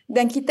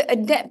 Dan kita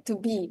adapt to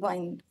be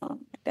one.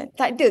 Dan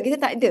kita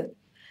tak ada.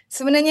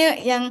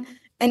 Sebenarnya yang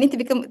ini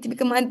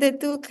typical mother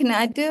tu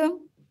kena ada,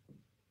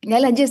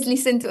 yalah, just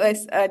listen to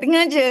us.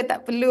 Dengar je,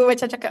 tak perlu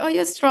macam cakap,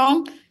 you're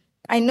strong.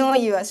 I know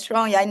you are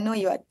strong. I know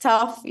you are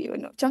tough. You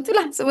know. Macam tu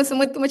lah.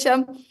 Semua tu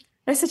macam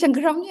rasa macam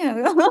geramnya.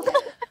 Not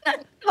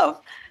tough.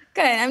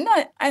 Kan?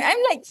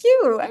 I'm like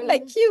you. I'm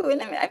like you.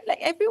 And I'm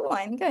like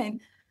everyone kan.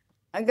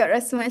 Agak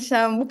rasa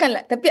macam,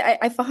 bukanlah. Tapi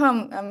I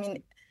faham. I mean,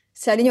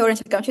 selalunya orang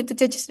cakap macam tu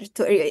just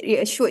to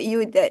reassure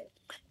you that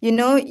you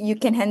know, you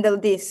can handle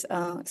this.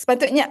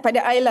 Sepatutnya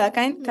pada I lah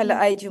kan, kalau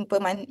I jumpa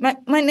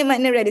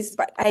mana-mana ready,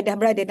 sebab I dah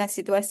berada dalam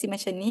situasi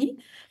macam ni,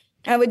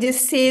 I would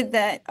just say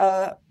that,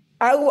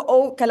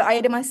 kalau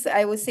I ada masa,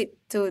 I will say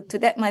to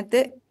that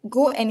mother,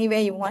 go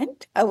anywhere you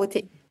want. I will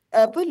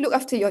look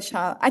after your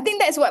child. I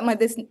think that's what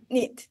mothers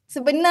need.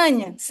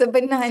 Sebenarnya.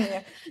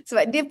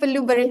 Sebab dia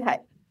perlu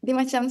berehat. Dia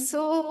macam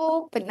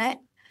so penat.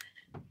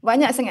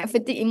 Banyak sangat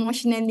fatigue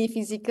emotionally,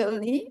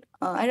 physically.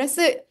 I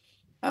rasa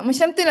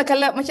macam tu lah,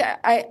 kalau macam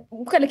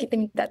bukanlah kita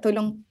minta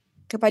tolong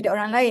kepada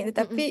orang lain,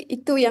 tetapi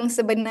itu yang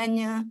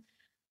sebenarnya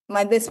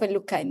mothers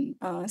perlukan.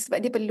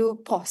 Sebab dia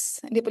perlu pause.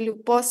 Dia perlu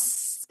pause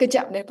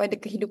sekejap daripada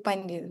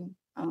kehidupan dia.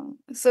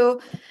 So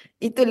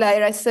itulah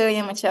I rasa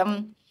yang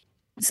macam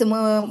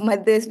semua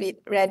mothers with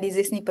rare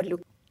disease ni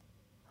perlu.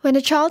 When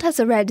a child has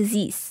a rare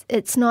disease,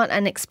 it's not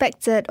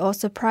unexpected or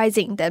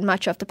surprising that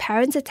much of the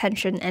parent's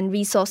attention and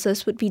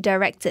resources would be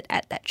directed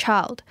at that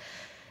child.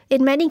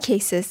 In many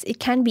cases, it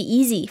can be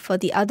easy for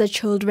the other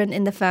children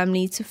in the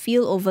family to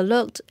feel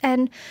overlooked,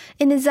 and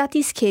in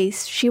Izzati's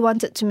case, she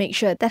wanted to make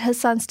sure that her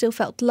son still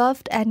felt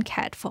loved and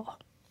cared for.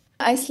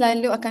 I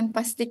selalu akan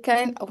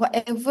pastikan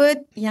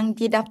whatever yang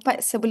dia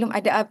dapat sebelum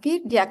ada Abi,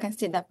 dia akan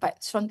still dapat.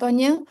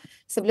 Contohnya,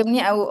 sebelum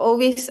ni I will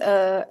always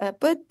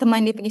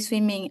teman dia pergi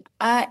swimming.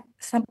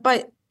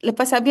 Sampai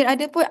lepas Sabir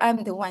ada pun,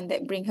 I'm the one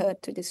that bring her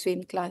to the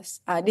swim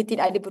class. Dia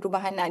tidak ada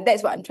perubahan lah.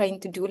 That's what I'm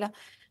trying to do lah.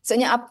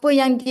 Soalnya apa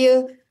yang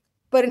dia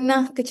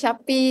pernah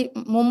kecapi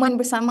momen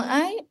bersama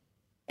I,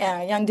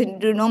 yang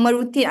the normal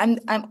routine,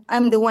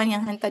 I'm the one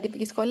yang hantar dia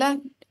pergi sekolah.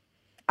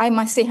 I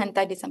masih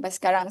hantar dia sampai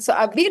sekarang. So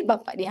Abir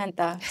bapak dia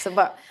hantar.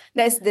 Sebab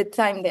that's the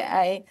time that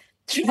I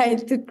try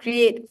to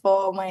create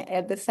for my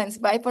elder son.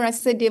 Sebab I pun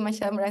rasa dia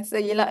macam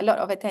rasa yelah a lot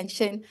of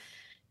attention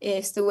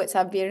is towards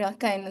Abir lah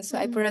kan. So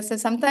I pun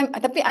rasa sometimes,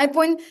 tapi I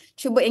pun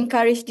cuba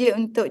encourage dia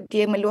untuk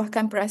dia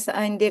meluahkan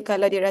perasaan dia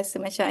kalau dia rasa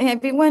macam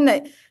everyone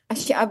like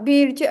asyik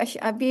Abir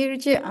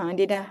je.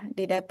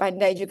 Dia dah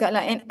pandai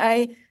jugalah. And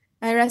I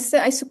rasa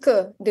I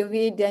suka the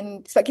way,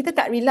 dan sebab kita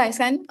tak realise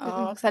kan,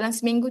 dalam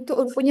seminggu tu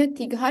rupanya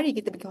 3 hari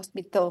kita pergi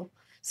hospital.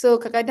 So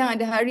kadang-kadang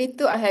ada hari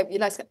tu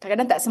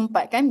kadang-kadang tak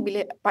sempat kan,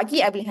 bila pagi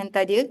I boleh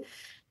hantar dia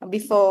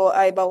before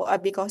I bawa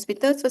Abi ke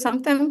hospital. So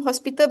sometimes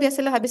hospital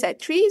biasalah habis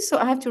at 3,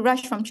 so I have to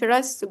rush from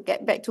Cheras to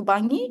get back to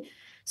Bangi.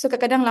 So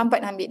kadang-kadang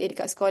lambat nak ambil dia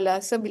dekat sekolah.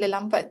 So bila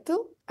lambat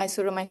tu, I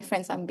suruh my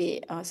friends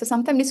ambil. So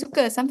sometimes dia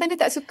suka, sometimes dia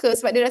tak suka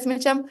sebab dia rasa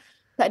macam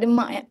tak ada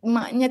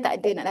maknya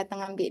tak ada nak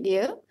datang ambil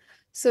dia.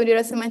 So dia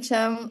rasa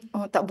macam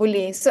tak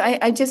boleh. So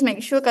I just make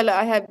sure kalau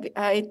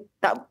I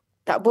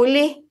tak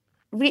boleh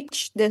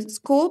reach the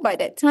school by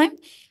that time,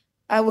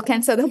 I will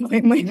cancel the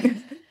appointment.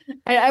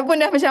 I pun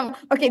dah macam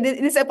okay,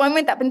 this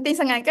appointment tak penting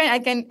sangat kan,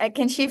 I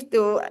can shift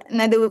to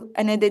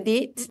another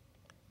date.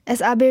 As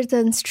Abir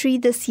turns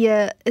 3 this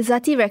year,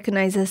 Izzati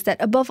recognises that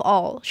above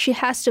all, she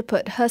has to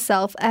put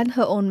herself and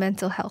her own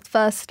mental health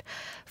first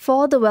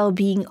for the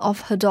well-being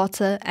of her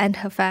daughter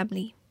and her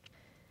family.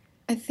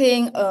 I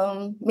think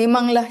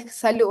memanglah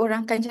selalu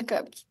orang kan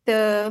cakap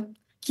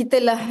kita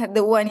lah the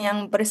one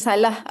yang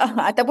bersalah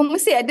ataupun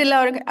mesti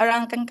adalah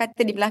orang akan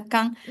kata di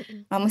belakang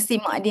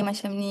mesti mak dia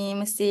macam ni,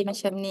 mesti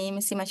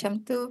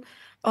macam tu.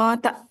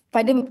 Tak,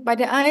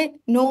 pada I,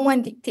 no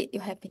one dictate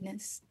your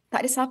happiness.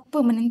 Tak ada siapa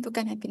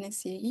menentukan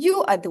happiness you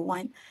are the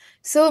one.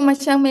 So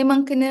macam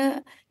memang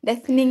kena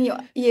deafening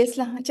your ears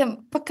lah,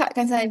 macam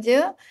pekatkan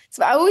saja.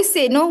 Sebab I always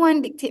say no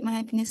one dictate my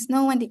happiness,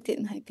 no one dictate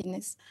my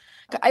happiness.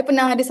 I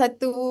pernah ada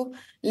satu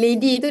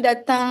lady tu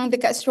datang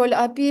dekat stroller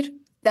Abir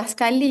dah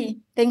sekali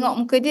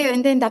tengok muka dia,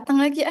 and then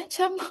datang lagi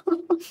macam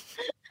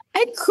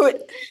I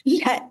could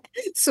like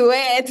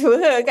swear to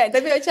her kan,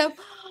 tapi macam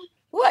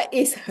what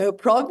is her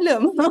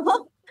problem?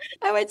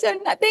 I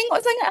macam nak tengok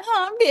sangat,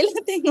 ambil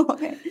lah tengok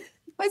kan.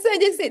 So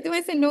I just said to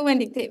myself, no one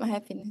dictate my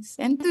happiness.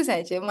 Yang tu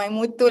saja my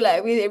motto lah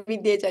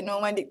every day, macam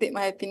no one dictate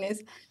my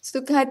happiness.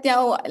 Suka hati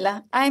awak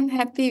lah. I'm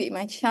happy with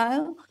my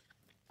child.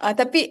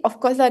 Tapi of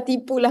course lah,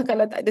 tipu lah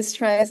kalau tak ada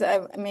stress.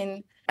 I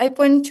mean, I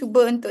pun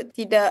cuba untuk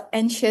tidak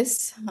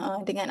anxious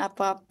dengan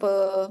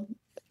apa-apa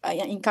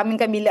yang incoming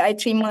kan. Bila I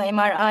terima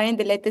MRI,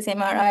 the latest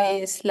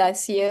MRI is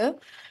last year,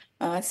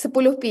 10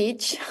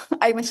 page.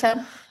 I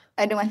macam,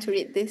 I don't want to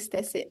read this,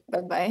 that's it,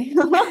 bye-bye.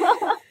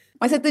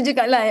 Masa tu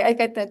juga lah, I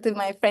kata to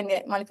my friend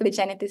that molecular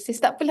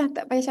geneticist, tak apalah,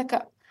 tak payah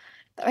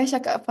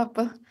cakap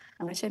apa-apa.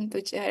 Macam tu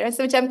je. I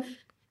rasa macam,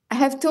 I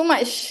have too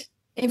much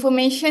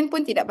information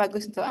pun tidak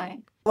bagus untuk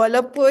I.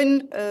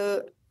 Walaupun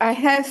I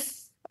have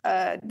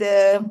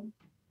the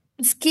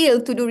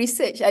skill to do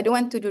research, I don't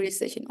want to do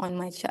research on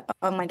my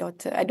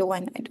daughter. I don't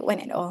want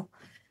at all.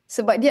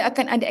 Sebab dia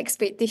akan ada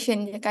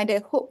expectation, dia akan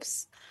ada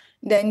hopes,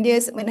 dan dia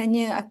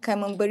sebenarnya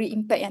akan memberi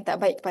impact yang tak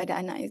baik kepada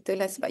anak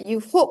itulah. Sebab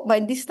you hope by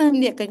this time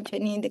dia akan macam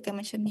ni, dia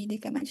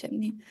akan macam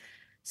ni.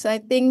 So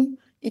I think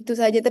itu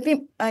saja.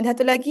 Tapi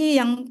satu lagi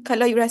yang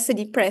kalau you rasa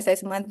depressed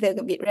as a mother,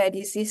 a bit rare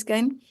disease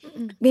kan,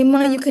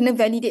 memang you kena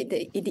validate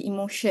the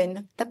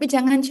emotion. Tapi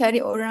jangan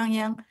cari orang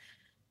yang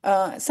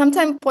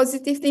sometimes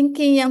positive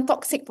thinking yang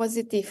toxic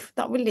positive.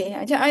 Tak boleh.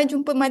 I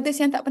jumpa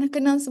mothers yang tak pernah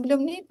kenal sebelum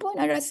ni pun,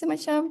 I rasa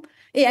macam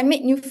I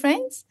make new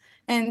friends,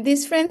 and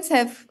these friends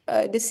have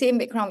the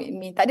same background with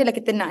me. Tak adalah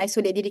kita nak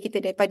isolate diri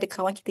kita daripada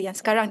kawan kita yang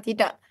sekarang,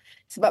 tidak.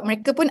 Sebab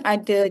mereka pun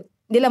ada,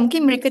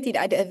 mungkin mereka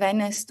tidak ada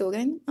awareness tu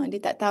kan.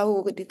 Dia tak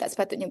tahu, dia tak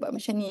sepatutnya buat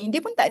macam ni.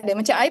 Dia pun tak ada.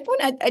 Macam I pun,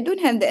 I don't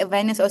have the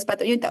awareness,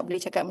 sepatutnya tak boleh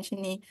cakap macam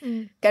ni.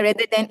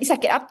 Rather than,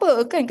 sakit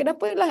apa kan?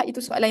 Kenapa lah?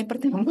 Itu soalan yang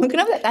pertama.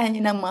 Kenapa tak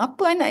tanya nama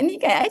apa anak ni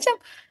kan? I macam,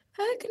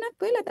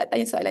 kenapa lah tak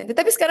tanya soalan tu?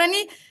 Tapi sekarang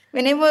ni,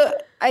 whenever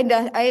I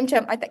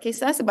tak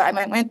kisah, sebab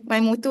my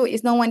motto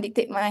is no one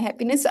dictate my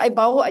happiness. So I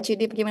bawa je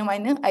dia pergi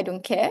mana-mana. I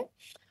don't care.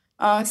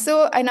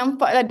 So I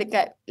nampak lah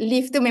dekat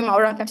lift tu memang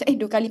orang akan macam,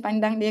 2 kali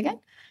pandang dia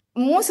kan.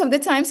 Most of the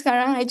time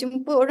sekarang I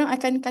jumpa orang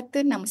akan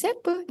kata nama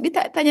siapa. Dia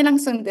tak tanya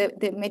langsung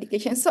the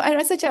medication. So I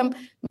rasa macam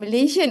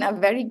Malaysian are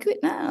very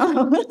good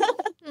now.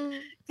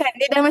 Kan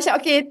dia dah macam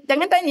okay,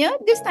 jangan tanya,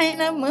 just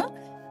tanya nama,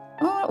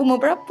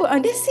 umur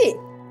berapa, that's it.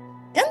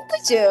 Yang tu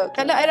je.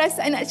 Kalau I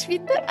rasa I nak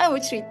cerita, I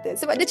will cerita.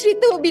 Sebab the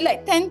cerita will be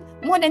like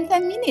more than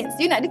 10 minutes.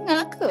 You nak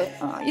dengar ke?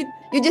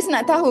 You just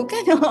nak tahu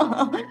kan.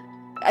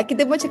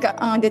 Kita pun cakap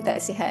dia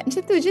tak sihat.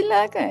 Macam tu je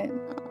lah kan.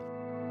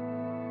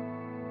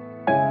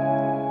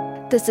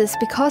 This is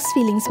Because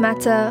Feelings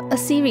Matter, a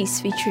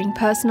series featuring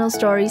personal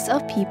stories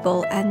of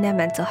people and their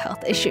mental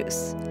health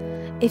issues.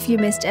 If you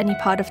missed any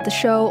part of the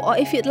show, or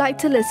if you'd like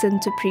to listen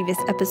to previous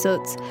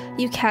episodes,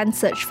 you can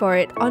search for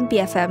it on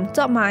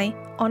bfm.my,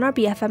 on our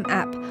BFM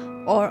app,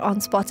 or on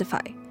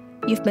Spotify.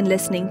 You've been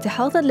listening to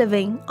Health and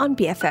Living on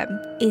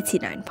BFM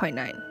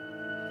 89.9.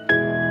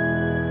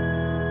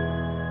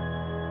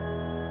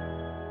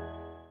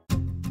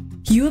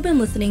 You have been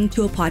listening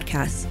to a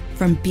podcast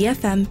from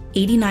BFM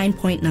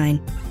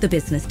 89.9, the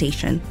business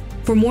station.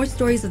 For more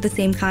stories of the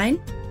same kind,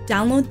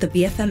 download the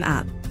BFM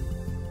app.